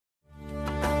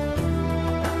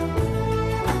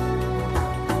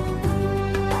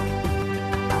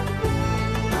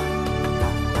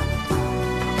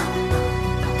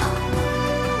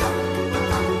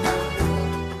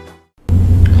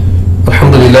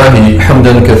لله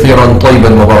حمدا كثيرا طيبا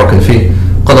مباركا فيه.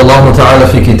 قال الله تعالى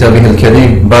في كتابه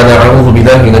الكريم بعد أعوذ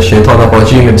بالله من الشيطان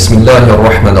الرجيم بسم الله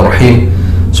الرحمن الرحيم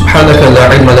سبحانك لا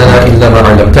علم لنا إلا ما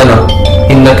علمتنا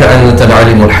إنك أنت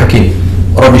العليم الحكيم.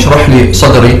 رب اشرح لي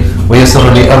صدري ويسر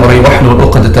لي أمري واحلل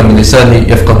عقدة من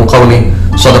لساني يفقه قولي.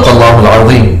 صدق الله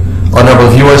العظيم. Honorable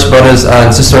viewers, brothers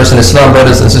and sisters in Islam,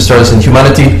 brothers and sisters in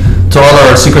humanity, to all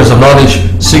our seekers of knowledge,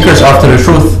 seekers after the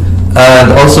truth,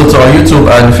 and also to our YouTube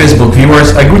and Facebook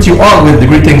viewers, I greet you all with the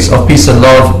greetings of peace and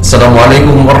love. Assalamu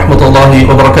alaikum wa rahmatullahi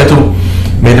wa barakatuh.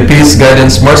 May the peace,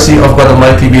 guidance, mercy of God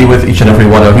Almighty be with each and every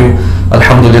one of you.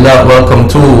 Alhamdulillah, welcome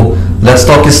to Let's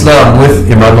Talk Islam with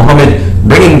Imran Mohamed,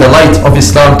 bringing the light of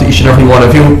Islam to each and every one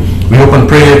of you. We hope and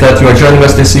pray that you are joining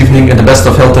us this evening in the best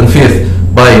of health and faith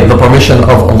by the permission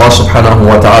of Allah subhanahu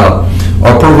wa ta'ala.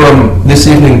 Our program this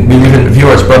evening, believing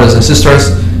viewers, brothers and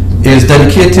sisters, is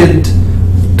dedicated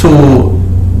to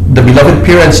the beloved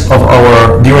parents of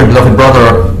our dear and beloved brother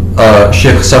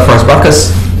Sheikh Safars Bacchus,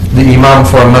 the Imam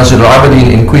for Masjid Al-Abidin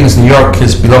in Queens, New York,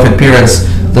 his beloved parents,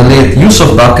 the late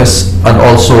Yusuf Bacchus and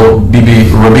also Bibi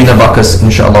Rabina Bacchus,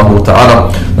 inshallah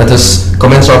ta'ala. Let us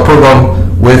commence our program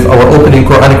with our opening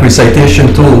Quranic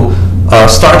recitation to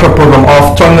start our program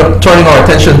off, turning our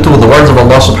attention to the words of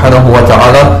Allah subhanahu wa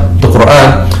ta'ala, the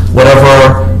Quran.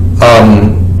 Whatever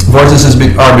verses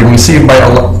are being received by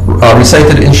Allah,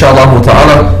 recited inshallah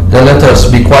ta'ala, then let us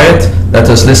be quiet, let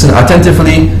us listen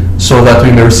attentively so that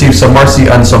we may receive some mercy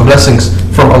and some blessings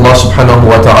from Allah subhanahu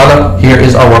wa ta'ala. Here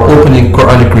is our opening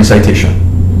Quranic recitation.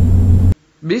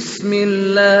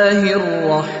 Bismillahir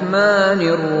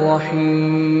Rahmanir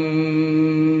Rahim.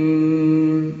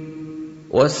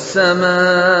 وَالسَّمَاءِ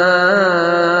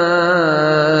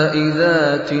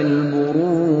ذَاتِ الْبُرُوجِ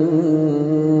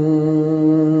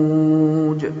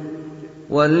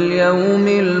وَالْيَوْمِ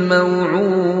الْمَوْعُودِ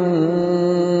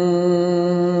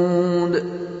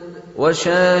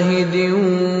وَشَاهِدٍ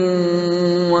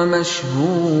وَمَشْهُودٍ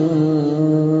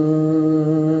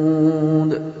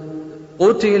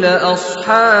قُتِلَ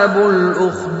أَصْحَابُ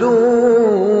الْأُخْدُودِ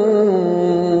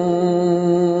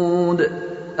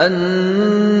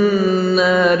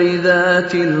النَّارِ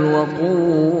ذَاتِ الْوَقُودِ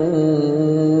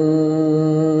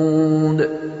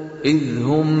إِذْ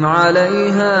هُمْ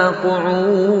عَلَيْهَا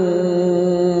قُعُودٌ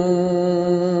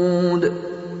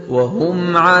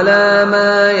وَهُمْ عَلَى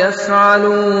مَا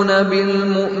يَفْعَلُونَ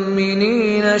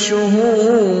بِالْمُؤْمِنِينَ شُهُودٌ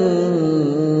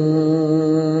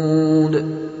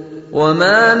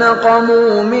وَمَا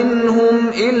نَقَمُوا مِنْهُمْ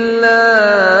إِلَّا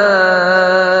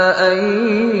أَن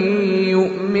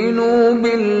يُؤْمِنُوا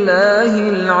بِاللَّهِ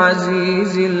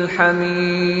الْعَزِيزِ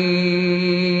الْحَمِيدِ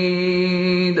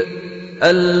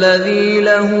الَّذِي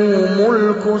لَهُ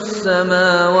مُلْكُ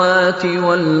السَّمَاوَاتِ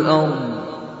وَالْأَرْضِ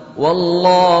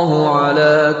وَاللَّهُ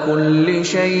عَلَى كُلِّ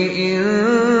شَيْءٍ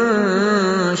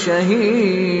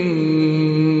شَهِيدٌ.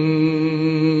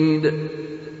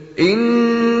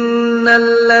 إِنَّ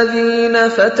الَّذِينَ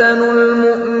فَتَنُوا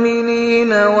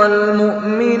الْمُؤْمِنِينَ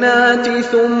وَالْمُؤْمِنَاتِ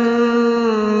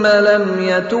ثُمَّ لَمْ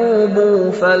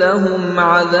يَتُوبُوا فَلَهُمْ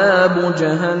عَذَابُ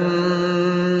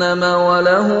جَهَنَّمَ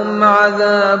وَلَهُمْ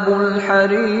عَذَابُ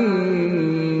الْحَرِيقِ.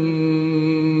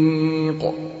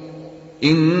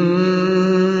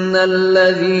 إِنَّ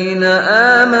الَّذِينَ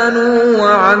آمَنُوا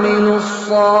وَعَمِلُوا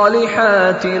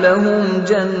الصَّالِحَاتِ لَهُمْ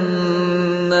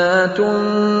جَنَّاتٌ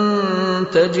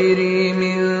تَجْرِي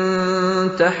مِن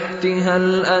تَحْتِهَا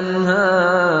الْأَنْهَارُ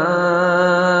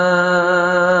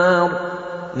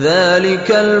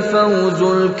ذَلِكَ الْفَوْزُ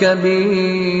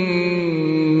الْكَبِيرُ.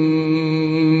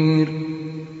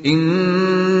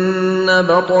 إِنَّ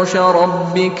بَطْشَ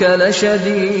رَبِّكَ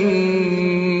لَشَدِيدٌ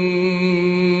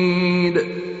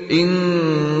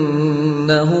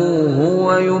إِنَّهُ هُوَ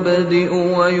يُبْدِئُ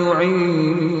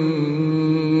وَيُعِيدُ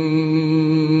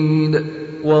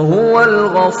وَهُوَ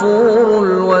الْغَفُورُ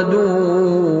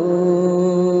الْوَدُودُ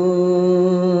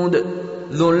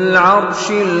ذُو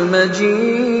الْعَرْشِ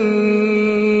الْمَجِيدُ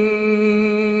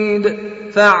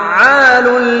فَعَّالٌ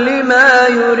لِمَا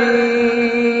يُرِيدُ.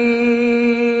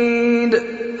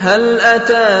 هَلْ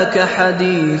أَتَاكَ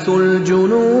حَدِيثُ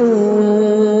الْجُنُودِ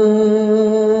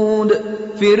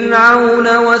فِرْعَوْنَ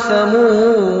وَثَمُودَ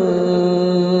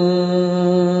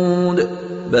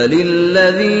بَلِ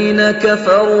الَّذِينَ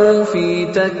كَفَرُوا فِي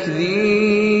تَكْذِيبٍ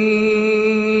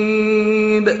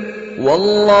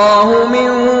وَاللَّهُ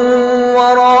مِنْ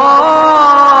وَرَائِهِمْ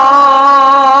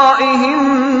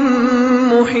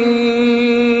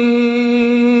مُحِيطٌ.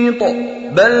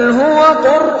 بَلْ هُوَ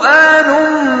قُرْآنٌ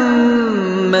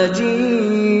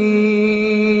مَجِيدٌ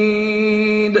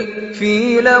فِي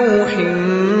لَوْحٍ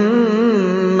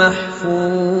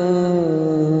محفوظ.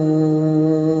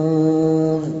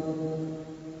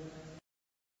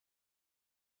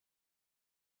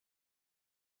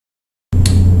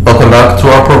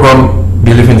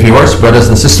 viewers, brothers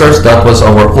and sisters, that was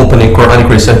our opening Quranic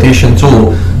recitation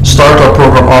to start our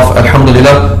program off.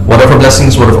 Alhamdulillah, whatever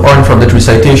blessings we have earned from that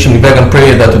recitation, we beg and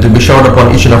pray that it will be showered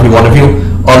upon each and every one of you.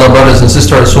 All our brothers and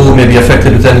sisters who may be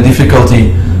affected with any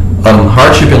difficulty,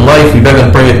 hardship in life, we beg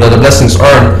and pray that the blessings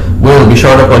earned will be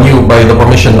showered upon you by the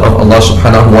permission of Allah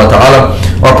subhanahu wa ta'ala.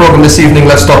 Our program this evening,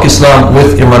 Let's Talk Islam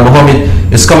with Imran Mohamed,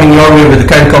 is coming your way with the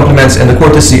kind compliments and the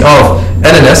courtesy of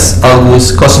NNS,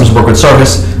 Al-Wus Customs Brokerage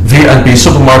Service, V&P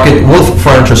Supermarket, Wolf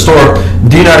Furniture Store,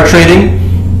 Dinar Trading,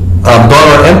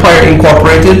 Dollar Empire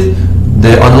Incorporated,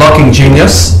 The Unlocking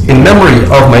Genius, in memory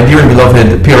of my dear and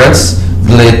beloved parents,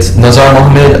 the late Nazar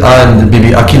Mohamed and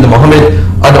Bibi Akil Mohamed,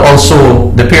 and also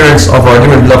the parents of our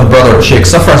dear and beloved brother Sheikh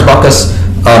Safras Bakas,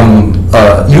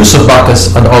 Yusuf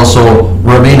Bakas, and also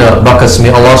Rabina Bakas. May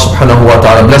Allah subhanahu wa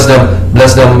ta'ala bless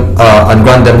them and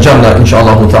grant them Jannah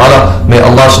inshallah ta'ala. May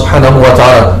Allah subhanahu wa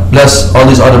ta'ala bless all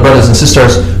these other brothers and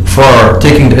sisters for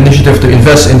taking the initiative to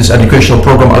invest in this educational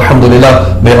program.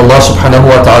 Alhamdulillah, may Allah subhanahu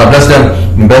wa ta'ala bless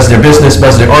them, bless their business,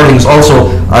 bless their earnings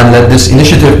also, and let this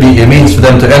initiative be a means for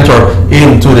them to enter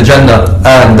into the Jannah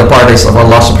and the paradise of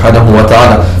Allah subhanahu wa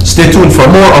ta'ala. Stay tuned for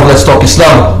more of Let's Talk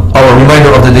Islam. Our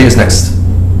reminder of the day is next.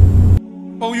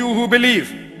 O you who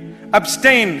believe,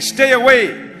 abstain, stay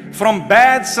away from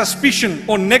bad suspicion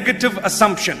or negative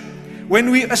assumption.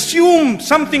 When we assume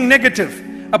something negative,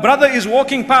 a brother is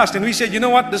walking past and we say, you know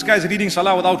what, this guy is reading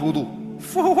salah without wudu.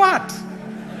 For what?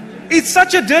 It's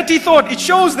such a dirty thought. It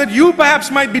shows that you perhaps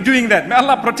might be doing that. May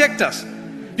Allah protect us.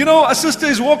 You know, a sister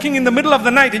is walking in the middle of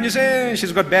the night and you say,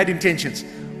 she's got bad intentions.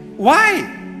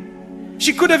 Why?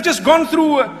 She could have just gone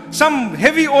through some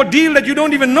heavy ordeal that you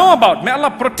don't even know about. May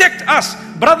Allah protect us,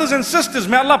 brothers and sisters.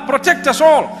 May Allah protect us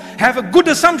all. Have a good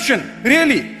assumption,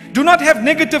 really. Do not have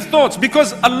negative thoughts,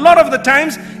 because a lot of the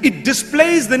times it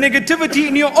displays the negativity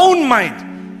in your own mind.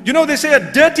 You know, they say a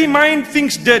dirty mind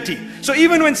thinks dirty. So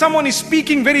even when someone is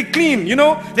speaking very clean, you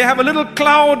know, they have a little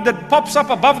cloud that pops up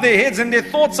above their heads and their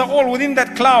thoughts are all within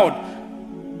that cloud.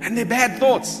 And they're bad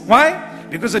thoughts. Why?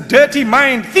 Because a dirty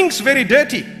mind thinks very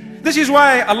dirty. This is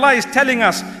why Allah is telling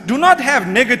us, do not have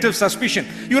negative suspicion.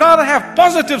 You rather have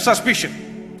positive suspicion.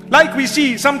 Like we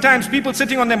see sometimes people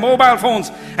sitting on their mobile phones,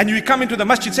 and you come into the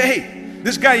masjid, say, hey,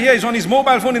 this guy here is on his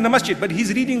mobile phone in the masjid, but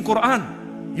he's reading Quran.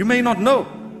 You may not know.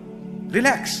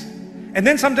 Relax. And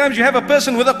then sometimes you have a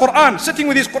person with a Quran, sitting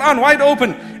with his Quran wide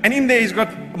open, and in there he's got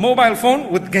a mobile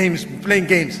phone with games, playing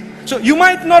games. So you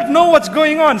might not know what's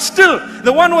going on. Still,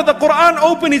 the one with the Quran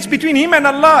open, it's between him and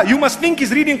Allah. You must think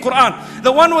he's reading Quran.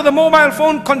 The one with the mobile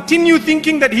phone, continue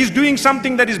thinking that he's doing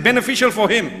something that is beneficial for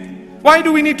him. Why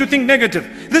do we need to think negative?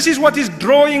 This is what is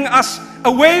drawing us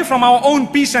away from our own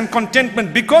peace and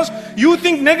contentment. Because you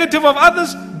think negative of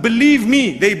others, believe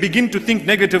me, they begin to think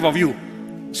negative of you.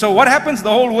 So what happens? The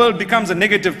whole world becomes a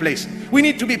negative place. We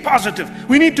need to be positive.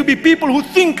 We need to be people who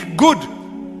think good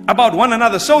about one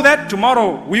another, so that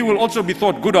tomorrow we will also be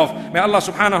thought good of. May Allah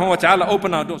subhanahu wa ta'ala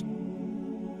open our doors.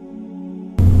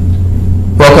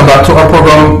 Welcome back to our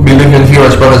program, believing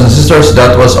viewers, brothers and sisters.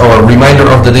 That was our reminder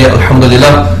of the day,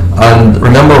 alhamdulillah. And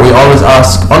remember, we always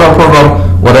ask on our program,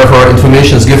 whatever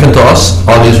information is given to us,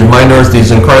 all these reminders,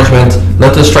 these encouragement,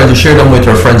 let us try to share them with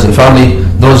your friends and family.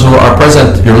 Those who are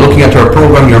present, you're looking at our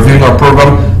program, you're viewing our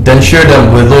program, then share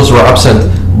them with those who are absent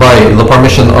by the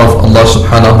permission of Allah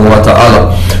subhanahu wa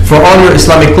ta'ala. For all your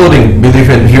Islamic clothing,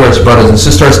 believing viewers, brothers and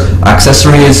sisters,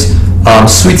 accessories,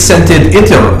 sweet scented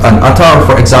itir and atar,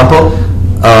 for example,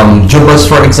 jubbas,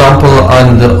 for example,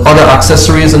 and other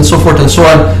accessories and so forth and so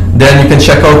on, then you can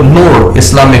check out Noor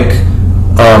Islamic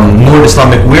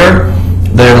Wear.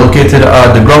 They're located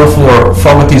at the ground floor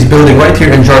pharmacies building right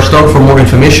here in Georgetown. For more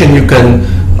information, you can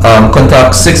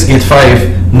contact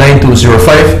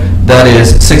 685-9205. That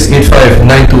is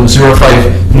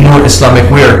 685-9205, Noor Islamic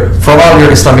Wear, for all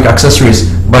your Islamic accessories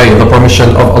by the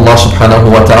permission of Allah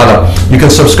subhanahu wa ta'ala. You can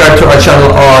subscribe to our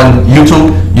channel on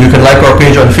YouTube. You can like our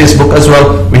page on Facebook as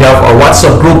well. We have our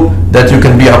WhatsApp group that you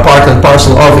can be a part and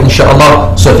parcel of,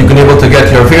 inshallah, so that you can be able to get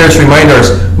your various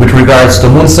reminders with regards to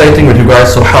moon sighting, with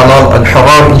regards to halal and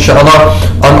haram, inshallah,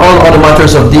 on all other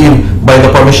matters of deen by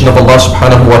the permission of Allah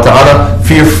subhanahu wa ta'ala.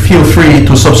 Feel free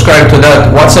to subscribe to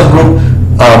that WhatsApp group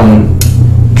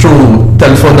through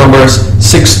telephone numbers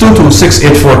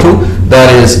 622-6842, that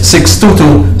is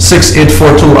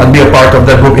 622-6842, and be a part of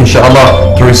that group,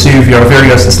 inshallah, to receive your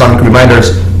various Islamic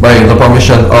reminders by the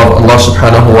permission of Allah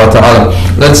subhanahu wa ta'ala.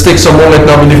 Let's take some moment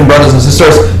now, believing brothers and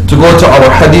sisters, to go to our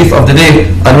hadith of the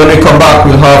day, and when we come back,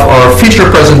 we'll have our feature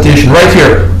presentation right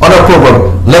here on our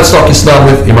program, Let's Talk Islam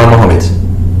with Imran Mohamed.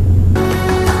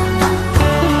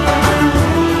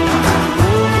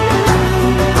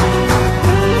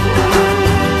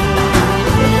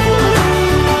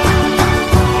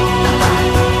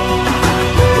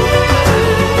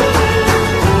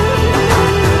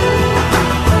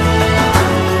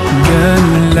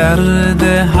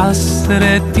 Dillerde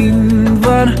hasretin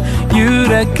var,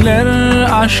 yürekler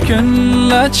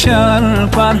aşkınla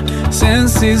çarpar.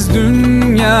 Sensiz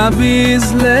dünya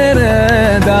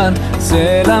bizlere dar.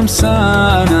 Selam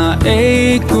sana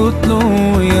ey kutlu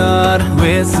yar.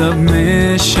 With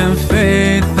submission,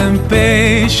 faith and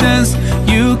patience,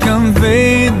 you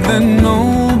conveyed the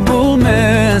noble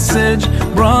message,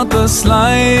 brought us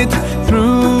light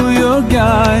through your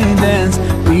guidance.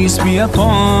 Peace be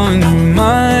upon you,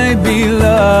 my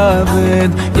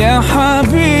beloved. Ya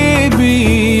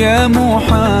Habibi, Ya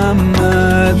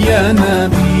Muhammad, Ya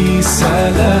Nabi,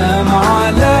 salam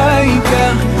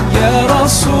alayka. Ya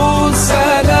Rasul,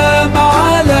 salam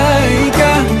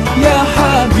alayka. Ya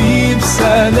Habib,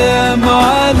 salam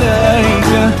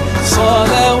alayka.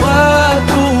 Salawatullah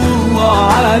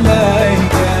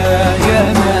alayka. Ya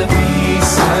Nabi,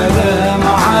 salam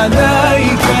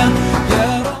alayka.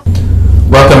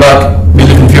 Welcome back,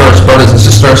 believing viewers, brothers and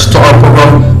sisters, to our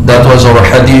program. That was our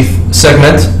hadith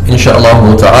segment,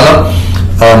 inshallah ta'ala.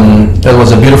 It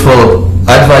was a beautiful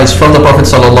advice from the Prophet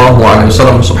sallallahu alaihi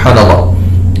wasallam, subhanallah.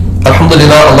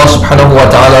 Alhamdulillah, Allah subhanahu wa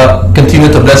ta'ala continue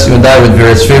to bless you and I with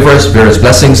various favors, various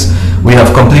blessings. We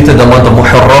have completed the month of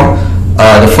Muharram,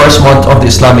 the first month of the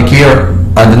Islamic year,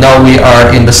 and now we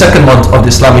are in the second month of the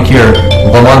Islamic year,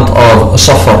 the month of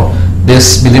Safar.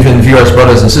 This, believing viewers,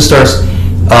 brothers and sisters,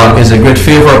 is a great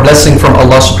favor, blessing from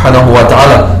Allah subhanahu wa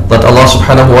ta'ala, that Allah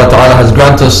subhanahu wa ta'ala has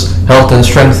granted us health and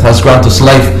strength, has granted us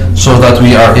life, so that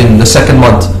we are in the second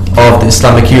month of the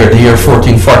Islamic year, the year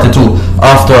 1442,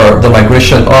 after the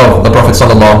migration of the Prophet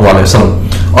sallallahu alaihi wasallam.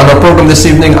 On our program this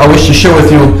evening, I wish to share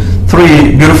with you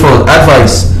three beautiful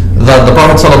advice that the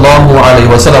Prophet sallallahu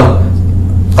alaihi wasallam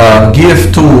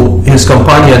gave to his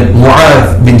companion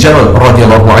Mu'adh bin Jabal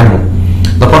radiallahu anhu.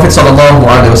 The Prophet sallallahu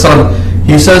alaihi wasallam,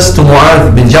 he says to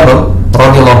Mu'adh bin Jabal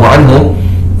radiallahu anhu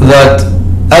that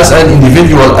as an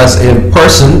individual, as a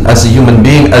person, as a human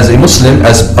being, as a Muslim,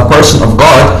 as a person of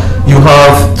God, you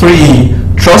have three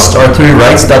trusts or three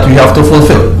rights that we have to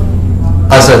fulfill.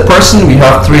 As a person, we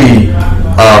have three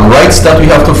rights that we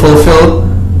have to fulfill.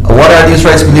 What are these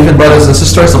rights, believing brothers and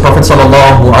sisters? The Prophet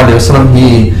sallallahu alaihi wasallam,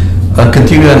 he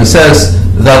continued and he says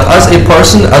that as a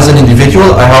person, as an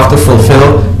individual, I have to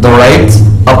fulfill the right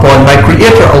upon my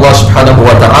Creator, Allah subhanahu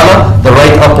wa ta'ala, the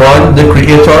right upon the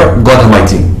Creator, God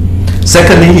Almighty.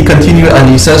 Secondly, he continued and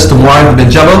he says to Mu'adh bin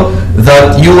Jabal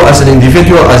that you as an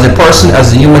individual, as a person,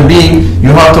 as a human being,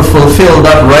 you have to fulfill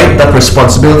that right, that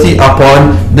responsibility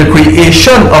upon the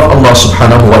creation of Allah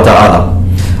subhanahu wa ta'ala.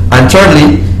 And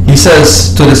thirdly, he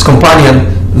says to this companion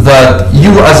that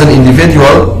you as an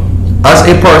individual, as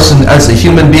a person, as a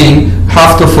human being,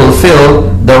 have to fulfill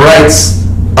the rights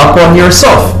upon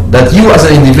yourself. That you as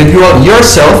an individual,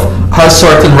 yourself, has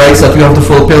certain rights that you have to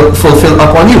fulfill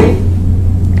upon you.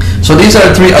 So these are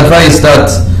three advice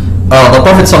that the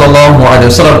Prophet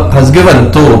ﷺ has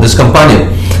given to this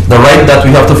companion. The right that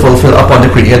we have to fulfill upon the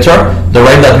Creator, the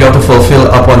right that we have to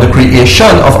fulfill upon the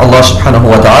creation of Allah subhanahu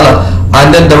wa ta'ala,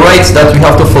 and then the rights that we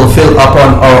have to fulfill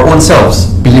upon our own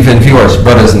selves, believing viewers,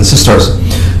 brothers and sisters.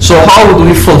 So how do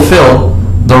we fulfill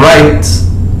the right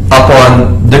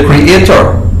upon the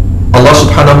Creator, Allah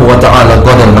subhanahu wa ta'ala,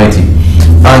 God Almighty?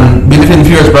 And believing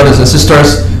viewers, brothers and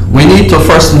sisters, we need to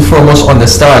first and foremost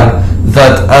understand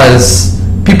that as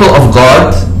people of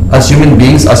God, as human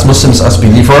beings, as Muslims, as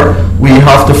believers, we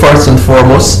have to first and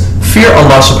foremost fear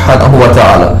Allah subhanahu wa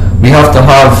ta'ala. We have to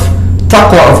have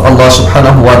taqwa of Allah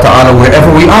subhanahu wa ta'ala wherever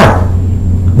we are.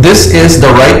 This is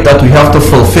the right that we have to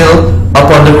fulfill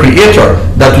upon the Creator,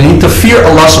 that we need to fear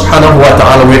Allah subhanahu wa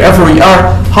ta'ala wherever we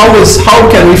are. How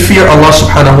can we fear Allah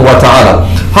subhanahu wa ta'ala?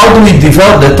 How do we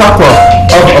develop the taqwa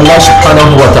of Allah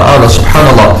subhanahu wa ta'ala?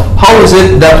 Subhanallah. How is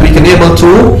it that we can able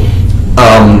to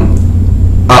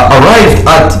arrive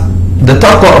at the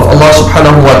taqwa of Allah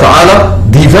subhanahu wa ta'ala,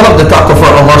 develop the taqwa for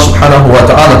Allah subhanahu wa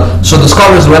ta'ala? So the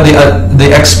scholars, when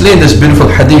they explain this beautiful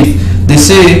hadith, they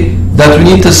say that we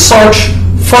need to search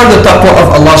for the taqwa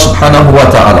of Allah subhanahu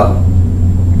wa ta'ala.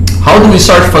 How do we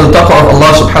search for the taqwa of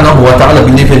Allah subhanahu wa ta'ala,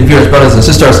 believing viewers, brothers and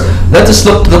sisters? Let us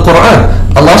look to the Quran.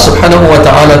 Allah subhanahu wa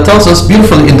ta'ala tells us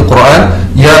beautifully in the Quran,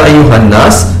 Ya ayyuhan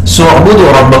nas, su'budu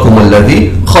rabbakum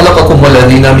alladhi khalaqakum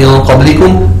walladhina min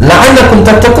qablikum la'allakum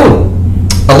tattaqun.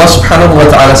 Allah subhanahu wa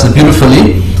ta'ala says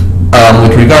beautifully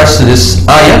with regards to this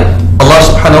ayah, Allah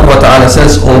subhanahu wa ta'ala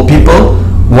says, O people,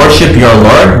 worship your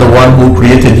Lord, the one who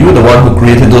created you, the one who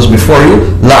created those before you,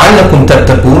 لَعَلَّكُمْ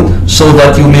تَتَّقُونَ, so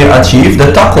that you may achieve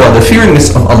the taqwa, the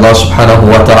fearingness of Allah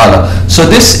subhanahu wa ta'ala. So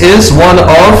this is one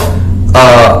of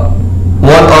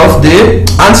the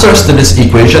answers to this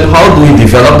equation. How do we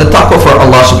develop the taqwa for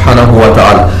Allah subhanahu wa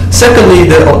ta'ala? Secondly,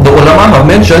 the ulama have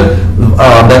mentioned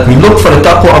that we look for the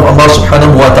taqwa of Allah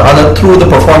subhanahu wa ta'ala through the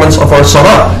performance of our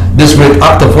salah. This great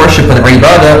act of worship and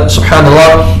ibadah,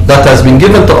 subhanallah, that has been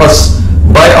given to us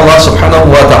by Allah subhanahu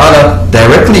wa ta'ala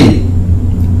directly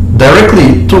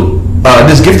to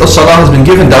this gift of salah has been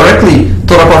given directly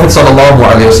to the Prophet sallallahu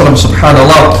alaihi wasallam,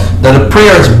 subhanallah, that the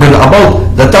prayers bring about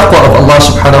the taqwa of Allah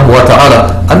subhanahu wa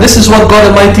ta'ala. And this is what God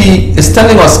Almighty is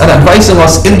telling us and advising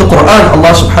us in the Quran.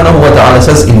 Allah subhanahu wa ta'ala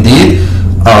says, indeed,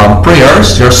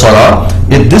 prayers, your salah,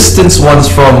 it distance ones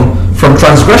from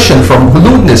transgression, from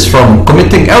lewdness, from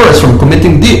committing errors, from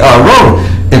committing wrong.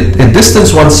 It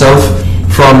distance oneself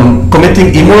from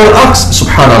committing immoral acts,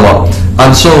 subhanallah.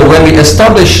 And so when we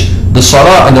establish the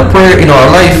salah and the prayer in our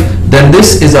life, then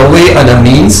this is a way and a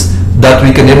means that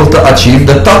we can able to achieve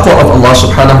the taqwa of Allah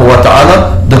subhanahu wa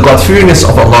ta'ala, the God-fearingness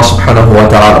of Allah subhanahu wa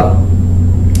ta'ala.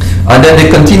 And then they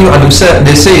continue and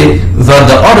they say that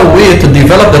the other way to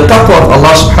develop the taqwa of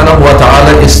Allah subhanahu wa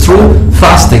ta'ala is through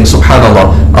fasting,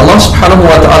 subhanallah. Allah subhanahu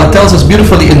wa ta'ala tells us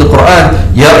beautifully in the Quran,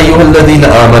 Ya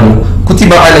ayyuhalladhina amanu,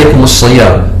 kutiba alaykumus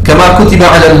siyam, kama kutiba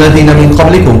ala alladhina min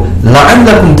qablikum,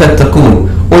 la'allakum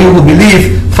tattaqun. O you who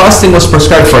believe, fasting was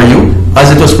prescribed for you,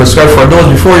 as it was prescribed for those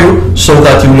before you, so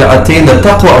that you will attain the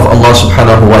taqwa of Allah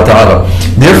subhanahu wa ta'ala.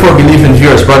 Therefore, believing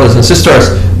viewers, brothers and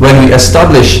sisters, when we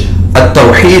establish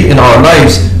at-tawheed in our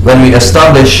lives, when we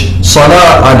establish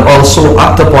salah and also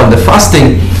act upon the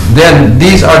fasting, then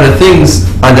these are the things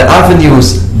and the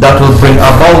avenues that will bring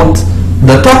about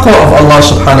the taqwa of Allah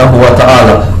subhanahu wa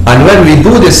ta'ala. And when we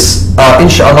do this,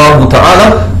 inshaAllah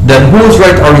ta'ala, then whose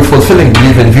right are we fulfilling,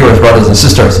 believing viewers, brothers and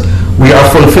sisters? We are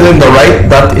fulfilling the right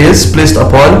that is placed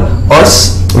upon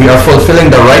us. We are fulfilling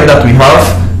the right that we have,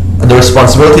 the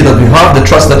responsibility that we have, the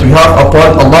trust that we have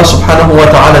upon Allah subhanahu wa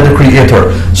ta'ala, the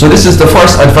Creator. So this is the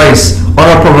first advice on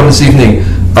our program this evening,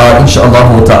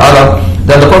 inshaAllah ta'ala.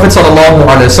 Then the Prophet sallallahu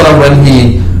alaihi wasallam, when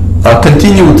he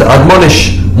continued to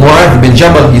admonish Mu'adh bin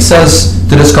Jabal, he says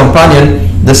to this companion,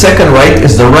 the second right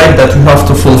is the right that we have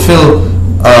to fulfill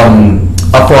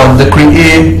upon the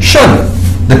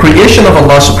creation of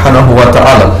Allah subhanahu wa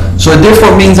ta'ala. So it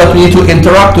therefore means that we need to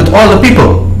interact with all the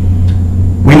people.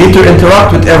 We need to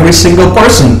interact with every single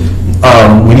person.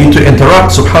 We need to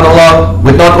interact, subhanallah,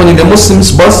 with not only the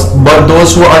Muslims but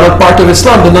those who are not part of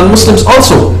Islam, the non-Muslims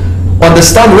also.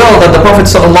 Understand well that the Prophet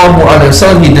sallallahu alaihi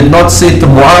wasallam, he did not say to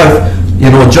Mu'adh,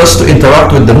 just to interact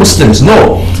with the Muslims.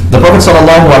 No, the Prophet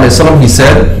sallallahu alaihi wasallam, he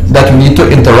said that we need to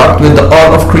interact with the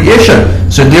all of creation.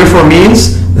 So it therefore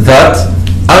means that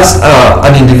as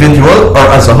an individual or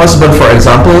as a husband, for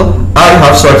example, I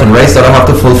have certain rights that I have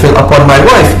to fulfill upon my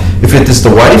wife. If it is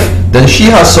the wife, then she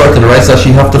has certain rights that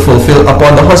she have to fulfill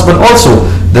upon the husband also.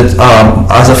 That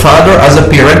as a father, as a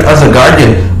parent, as a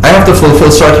guardian, I have to fulfill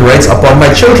certain rights upon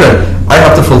my children. I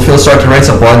have to fulfill certain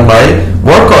rights upon my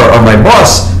worker or my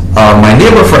boss, my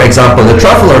neighbor, for example, the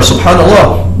traveler,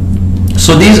 subhanallah.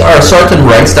 So these are certain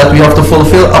rights that we have to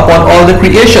fulfill upon all the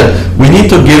creation. We need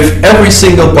to give every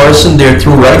single person their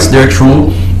true rights, their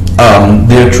true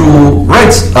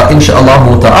rights,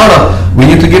 inshaAllah ta'ala. We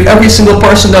need to give every single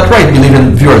person that right,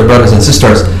 believing viewers, brothers and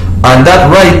sisters. And that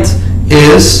right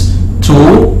is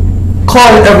to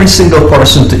call every single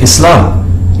person to Islam.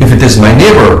 If it is my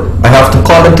neighbor, I have to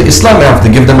call them to Islam. I have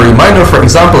to give them a reminder. For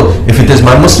example, if it is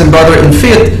my Muslim brother in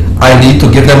faith, I need to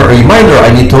give them a reminder. I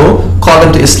need to call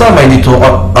them to Islam. I need to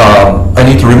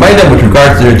remind them with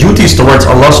regards to their duties towards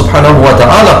Allah subhanahu wa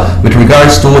ta'ala, with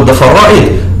regards to the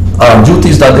fara'id,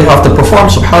 duties that they have to perform,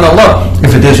 subhanallah.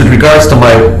 If it is with regards to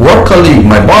my work colleague,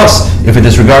 my boss, if it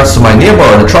is regards to my neighbor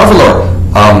or the traveler,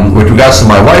 with regards to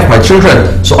my wife, my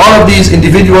children. So all of these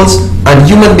individuals and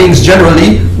human beings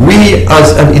generally, we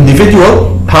as an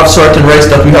individual have certain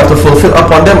rights that we have to fulfill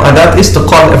upon them, and that is to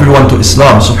call everyone to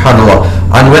Islam, subhanallah.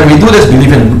 And when we do this,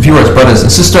 believing viewers, brothers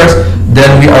and sisters,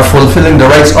 then we are fulfilling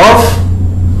the rights of,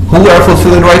 who we are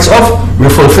fulfilling the rights of? We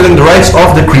are fulfilling the rights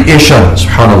of the creation,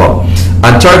 subhanallah.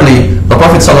 And thirdly, the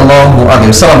Prophet sallallahu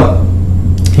alaihi wasallam,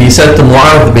 he said to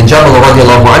Mu'adh bin Jabal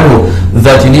radiallahu anhu,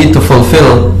 that you need to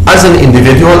fulfill as an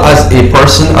individual, as a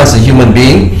person, as a human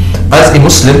being, as a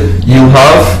Muslim, you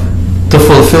have to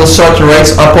fulfill certain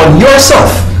rights upon yourself.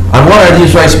 And what are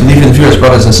these rights, believing viewers,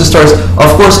 brothers and sisters?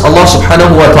 Of course, Allah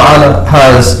subhanahu wa ta'ala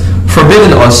has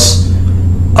forbidden us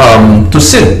to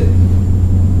sin.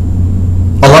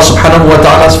 Allah subhanahu wa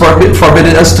ta'ala has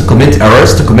forbidden us to commit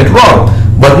errors, to commit wrong.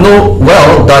 But know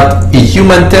well that a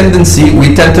human tendency,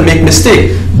 we tend to make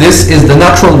mistake. This is the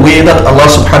natural way that Allah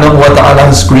subhanahu wa ta'ala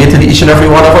has created each and every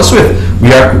one of us with. We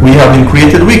have been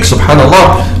created weak,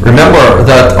 subhanallah. Remember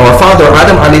that our father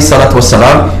Adam alayhi salatu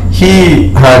wasalam, he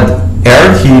had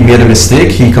erred, he made a mistake,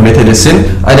 he committed a sin,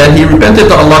 and then he repented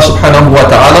to Allah subhanahu wa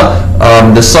ta'ala.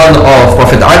 the son of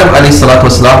Prophet Adam alayhi salatu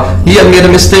wasalam, he had made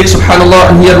a mistake,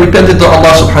 subhanallah, and he had repented to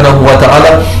Allah subhanahu wa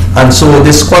ta'ala. And so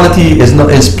this quality is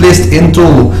placed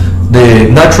into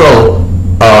the natural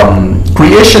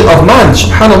creation of man,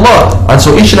 subhanallah. And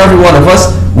so each and every one of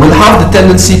us will have the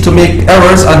tendency to make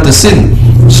errors and to sin.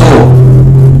 So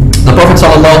the Prophet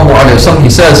sallallahu alaihi wasallam, he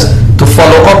says to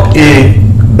follow up a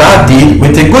bad deed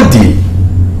with a good deed.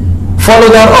 Follow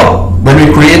that up. When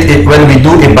we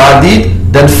do a bad deed,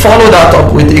 then follow that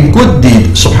up with a good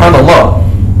deed, subhanallah.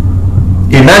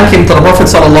 A man came to the Prophet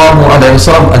sallallahu alaihi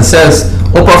wasallam and says,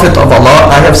 "O Prophet of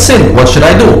Allah, I have sinned, what should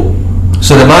I do?"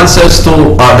 So the man says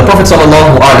to, the Prophet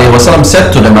sallallahu alaihi wasallam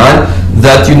said to the man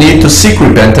that you need to seek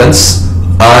repentance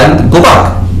and go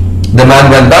back. The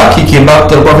man went back, he came back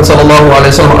to the Prophet sallallahu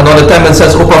alaihi wasallam another time and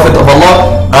says, "O Prophet of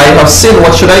Allah, I have sinned,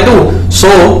 what should I do?"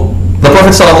 So the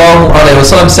Prophet sallallahu alaihi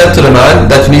wasallam said to the man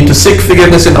that you need to seek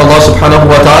forgiveness in Allah subhanahu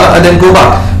wa ta'ala and then go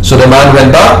back. So the man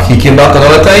went back, he came back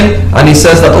another time and he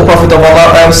says that, "O Prophet of Allah,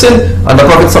 I have sinned." And the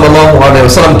Prophet sallallahu alaihi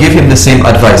wasallam gave him the same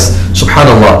advice,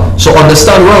 subhanallah. So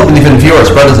understand, well believing viewers,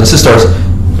 brothers and sisters,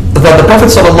 that the Prophet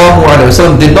sallallahu alaihi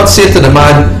wasallam did not say to the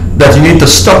man that you need to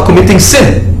stop committing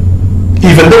sin.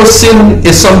 Even though sin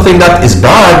is something that is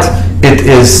bad, it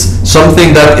is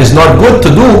something that is not good to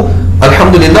do,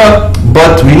 alhamdulillah,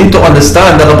 but we need to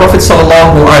understand that the Prophet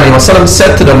sallallahu alaihi wasallam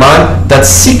said to the man that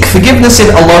seek forgiveness in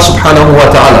Allah subhanahu wa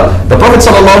ta'ala. The Prophet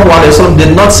sallallahu alaihi wasallam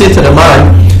did not say to the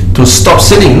man to stop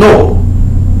sinning, no.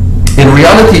 In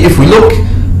reality, if we look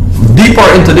deeper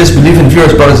into this, believing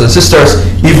viewers, brothers and sisters,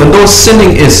 even though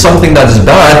sinning is something that is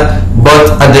bad,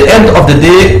 but at the end of the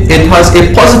day, it has a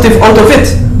positive out of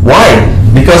it. Why?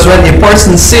 Because when a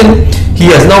person sins,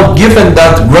 he has now given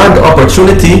that grand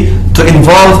opportunity to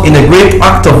involve in a great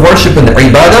act of worship and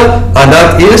ibadah, and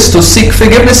that is to seek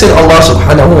forgiveness in Allah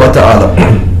subhanahu wa ta'ala.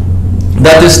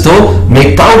 That is to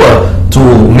make tawbah, to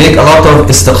make a lot of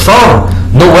istighfar.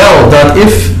 Know well that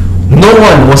if no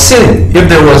one was sin, if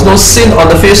there was no sin on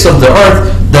the face of the earth,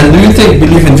 then do you think,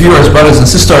 believing viewers, brothers and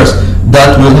sisters,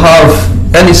 that we'll have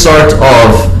any sort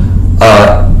of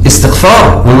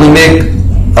istighfar?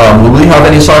 Will we have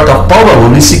any sort of power?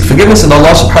 Will we seek forgiveness in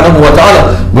Allah subhanahu wa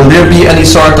ta'ala? Will there be any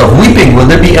sort of weeping? Will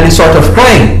there be any sort of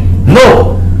crying?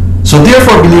 No. So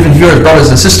therefore, believing viewers,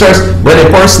 brothers and sisters, when a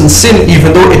person sins,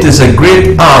 even though it is a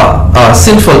great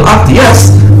sinful act,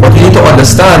 yes, but we need to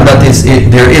understand that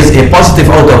there is a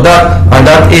positive out of that, and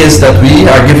that is that we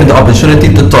are given the opportunity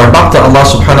to turn back to Allah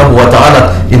subhanahu wa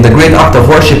ta'ala in the great act of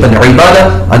worship and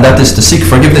ibadah, and that is to seek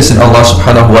forgiveness in Allah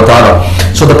subhanahu wa ta'ala.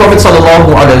 So the Prophet sallallahu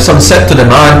alaihi wasallam said to the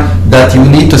man that you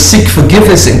need to seek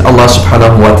forgiveness in Allah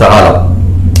subhanahu wa ta'ala.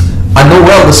 And know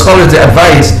well, the scholars, they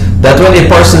advise that when a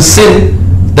person sins,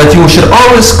 that you should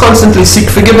always constantly seek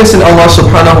forgiveness in Allah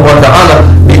subhanahu wa ta'ala,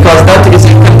 because that is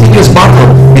a continuous battle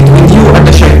between you and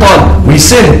the shaitan. We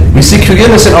sin, we seek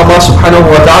forgiveness in Allah subhanahu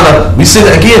wa ta'ala, we sin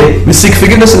again, we seek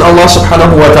forgiveness in Allah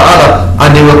subhanahu wa ta'ala,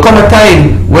 and there will come a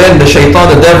time when the shaitan,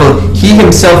 the devil, he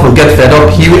himself will get fed up,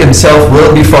 he himself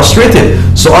will be frustrated.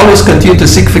 So always continue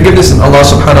to seek forgiveness in Allah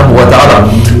subhanahu wa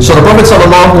ta'ala. So the Prophet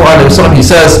sallallahu alaihi wasallam, he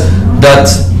says that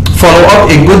follow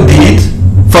up a good deed,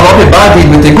 follow up a bad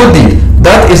deed with a good deed.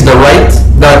 That is the right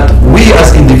that we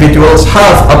as individuals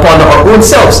have upon our own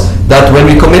selves, that when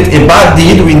we commit a bad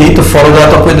deed, we need to follow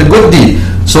that up with a good deed.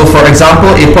 So for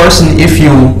example, a person, if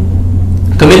you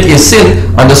commit a sin,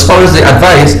 and the scholars, they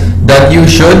advise that you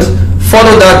should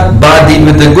follow that bad deed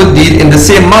with the good deed in the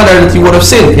same manner that you would have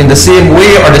sinned, in the same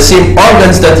way or the same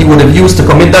organs that you would have used to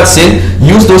commit that sin,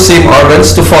 use those same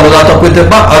organs to follow that up with a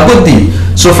good deed.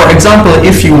 So for example,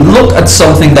 if you look at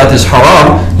something that is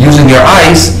haram using your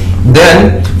eyes,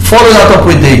 then follow that up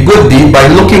with a good deed by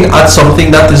looking at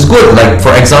something that is good. Like for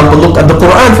example, look at the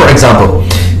Quran, for example.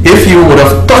 If you would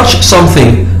have touched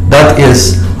something that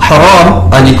is haram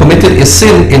and you committed a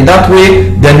sin in that way,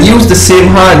 then use the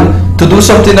same hand to do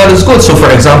something that is good. So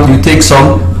for example, you take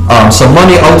some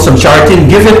money out, some charity, and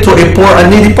give it to a poor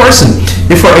and needy person.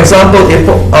 If for example,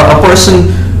 a person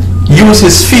use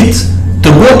his feet to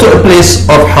go to a place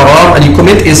of haram and you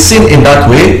commit a sin in that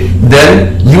way,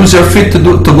 then use your feet to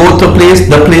go to the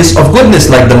place of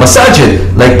goodness, like the masajid,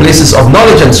 like places of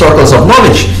knowledge and circles of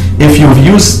knowledge. If you've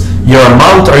used your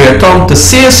mouth or your tongue to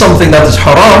say something that is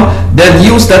haram, then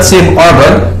use that same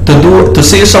organ to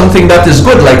say something that is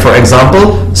good. Like for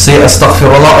example, say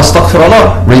astaghfirullah,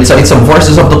 astaghfirullah, recite some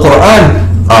verses of the Quran,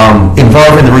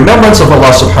 involved in the remembrance of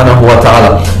Allah subhanahu wa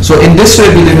ta'ala. So in this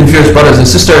way, believing viewers, brothers and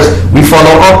sisters, we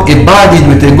follow up a bad deed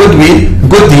with a good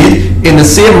deed in the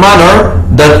same manner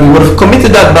that we would have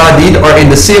committed that bad deed, or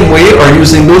in the same way, or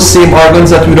using those same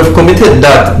organs that we would have committed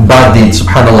that bad deed,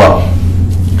 subhanallah.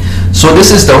 So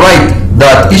this is the right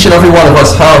that each and every one of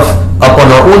us have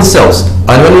upon our own selves.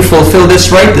 And when we fulfill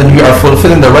this right, then we are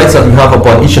fulfilling the rights that we have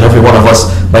upon each and every one of us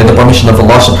by the permission of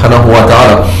Allah subhanahu wa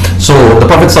ta'ala. So the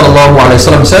Prophet sallallahu alaihi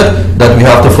wasallam said that we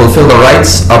have to fulfill the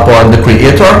rights upon the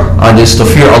Creator, and is to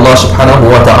fear Allah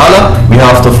subhanahu wa ta'ala. We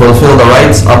have to fulfill the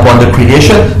rights upon the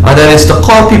creation, and then it's to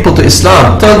call people to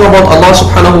Islam, tell them about Allah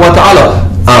subhanahu wa ta'ala,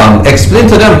 explain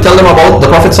to them, tell them about the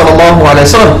Prophet sallallahu alaihi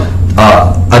wasallam,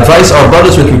 advise our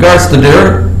brothers with regards to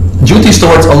their duties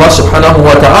towards Allah subhanahu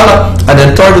wa ta'ala. And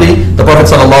then thirdly, the Prophet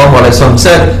sallallahu alaihi wasallam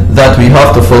said that we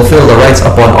have to fulfill the rights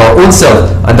upon our own self,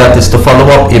 and that is to follow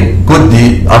up a good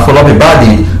deed, follow up a bad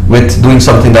deed with doing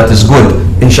something that is good,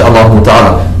 inshallah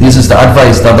ta'ala. This is the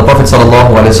advice that the Prophet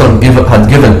sallallahu alaihi wasallam had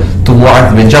given to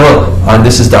Mu'adh bin Jabal, and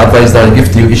this is the advice that I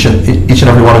give to you, each and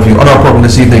every one of you on our program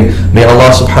this evening. May Allah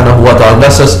subhanahu wa ta'ala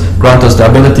bless us, grant us the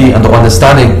ability and the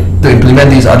understanding to implement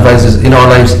these advices in our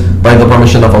lives by the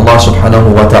permission of Allah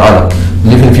subhanahu wa ta'ala.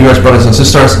 Living viewers, brothers and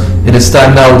sisters, it is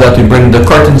time now that we bring the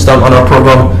curtains down on our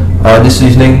program this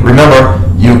evening. Remember,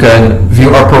 you can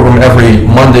view our program every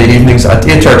Monday evenings at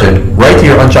 8:30 right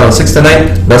here on channel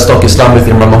 69. Let's Talk Islam with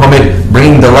Imran Mohamed,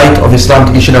 bringing the light of Islam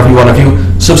to each and every one of you.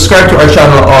 Subscribe to our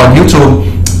channel on YouTube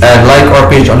and like our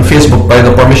page on Facebook by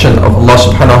the permission of Allah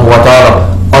subhanahu wa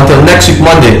ta'ala. Until next week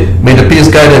Monday, may the peace,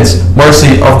 guidance,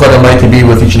 mercy of God Almighty be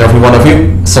with each and every one of you.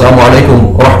 Assalamu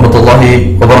alaikum wa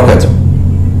rahmatullahi wa barakatuh.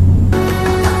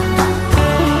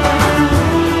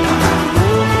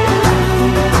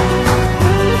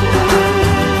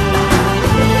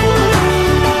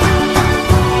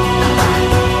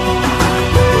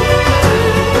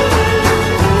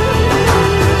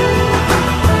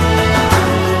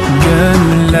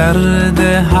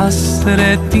 Gönüllerde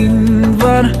hasretin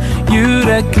var,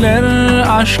 yürekler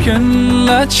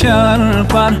aşkınla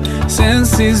çarpar.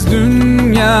 Sensiz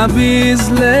dünya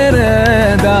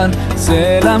bizlere dar.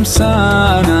 Selam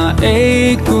sana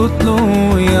ey kutlu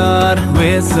yar.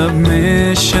 With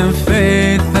submission,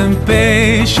 faith and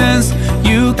patience,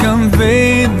 you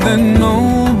conveyed the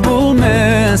noble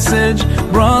message,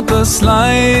 brought us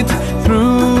light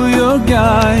through your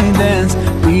guidance.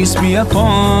 Peace be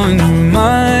upon you,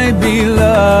 my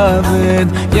beloved.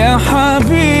 Ya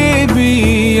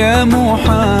Habibi, Ya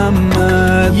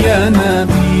Muhammad, Ya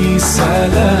Nabi,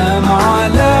 salam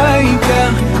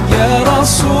alayka. Ya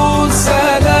Rasul,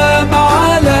 salam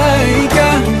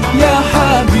alayka. Ya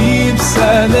Habib,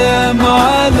 salam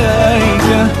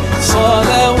alayka.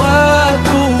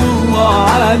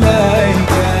 Salawatullah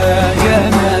alayka. Ya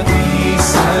Nabi,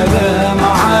 salam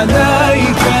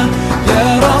alayka. Ya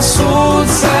Rasul,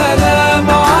 salam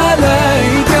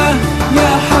alayka.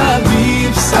 Ya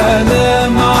Habib,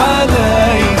 salam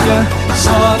alayka.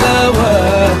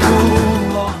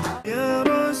 Salawatullah. Ya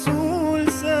Rasul,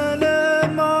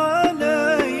 salam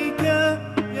alayka.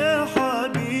 Ya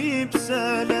Habib,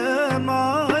 salam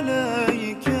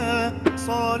alayka.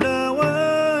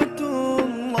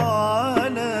 Salawatullah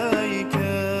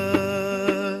alayka.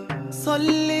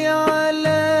 Salli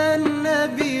ala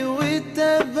nabi wa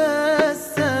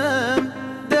tabassam,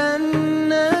 dan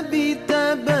nabi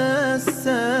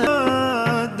tabassam.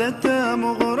 Data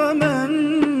mughraman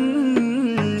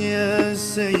ya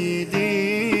sayyidi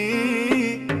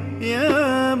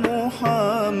ya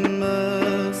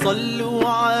Muhammad. Sallu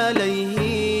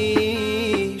alayhi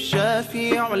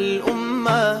shafi'ul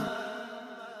ummah,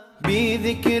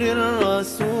 بذكر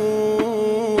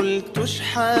الرسول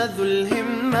تشحذ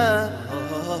الهمة.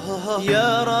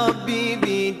 يا ربي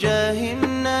بجاه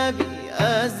النبي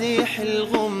أزح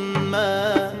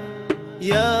الغمة.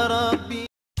 يا ربي.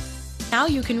 Now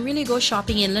you can really go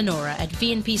shopping in Lenora at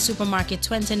V&P Supermarket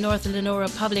 20 North Lenora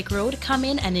Public Road. Come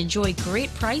in and enjoy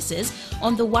great prices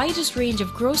on the widest range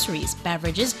of groceries,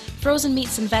 beverages, frozen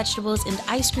meats and vegetables, and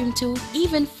ice cream too,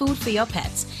 even food for your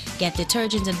pets. Get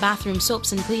detergents and bathroom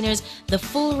soaps and cleaners, the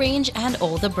full range and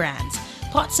all the brands.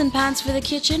 Pots and pans for the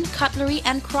kitchen, cutlery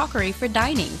and crockery for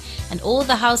dining, and all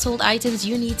the household items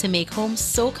you need to make home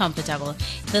so comfortable.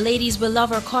 The ladies will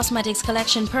love our cosmetics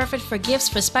collection, perfect for gifts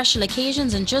for special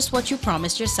occasions and just what you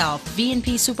promised yourself.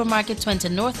 V&P Supermarket 20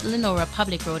 North Lenora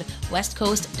Public Road, West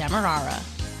Coast, Demerara.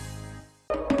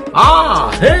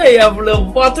 Ah, hey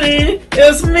everybody,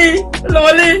 it's me,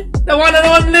 Lolly, the one and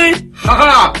only.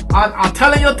 Haha, and I'm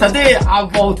telling you today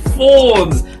about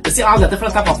phones. You see all the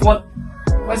different type of phone.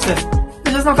 What's this?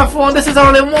 This is not a phone, this is a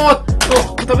remote.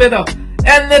 So, put away now.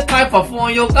 Any type of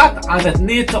phone you got and it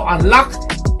need to unlock.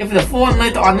 If the phone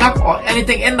need to unlock or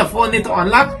anything in the phone need to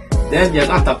unlock, then you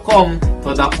got to come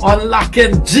to the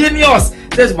unlocking genius.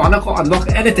 This one can unlock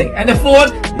anything. Any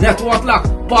phone, network lock,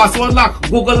 password lock,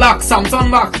 Google lock, Samsung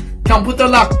lock, computer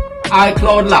lock,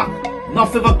 iCloud lock.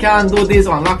 Not people can do this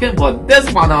unlocking, but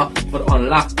this one would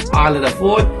unlock all of the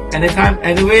phone anytime,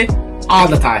 anyway, all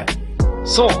the time.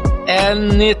 So,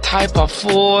 any type of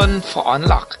phone for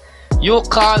unlock, you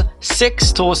call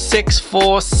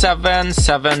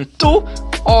 6264772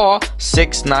 or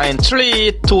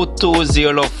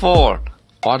 6932204.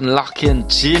 Unlocking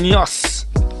genius.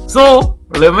 So,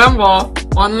 remember,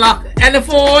 unlock any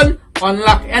phone,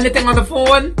 unlock anything on the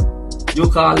phone, you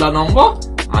call the number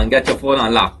and get your phone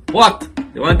unlocked. But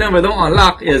the one thing we don't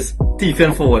unlock is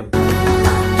thieving phone.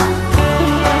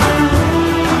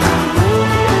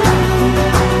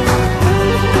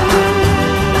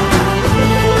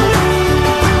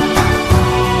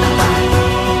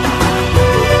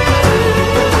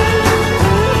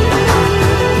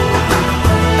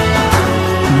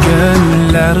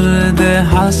 Gönüllerde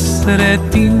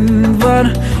hasretin var,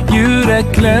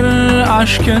 yürekler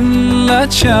aşkınla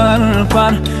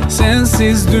çarpar.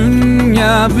 Sensiz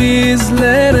dünya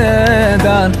bizlere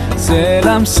dar.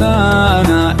 Selam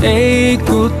sana ey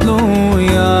kutlu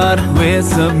yar. With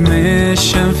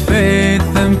submission,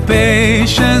 faith and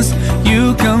patience,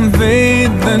 you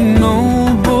conveyed the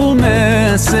noble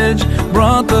message,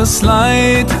 brought us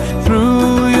light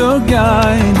through your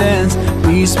guidance.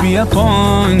 Peace be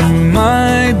upon you,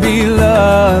 my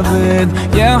beloved.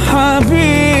 Ya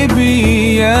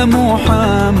Habibi, Ya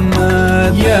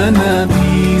Muhammad, Ya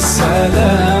Nabi,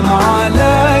 salam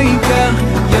alayka.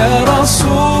 Ya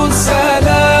Rasul, salam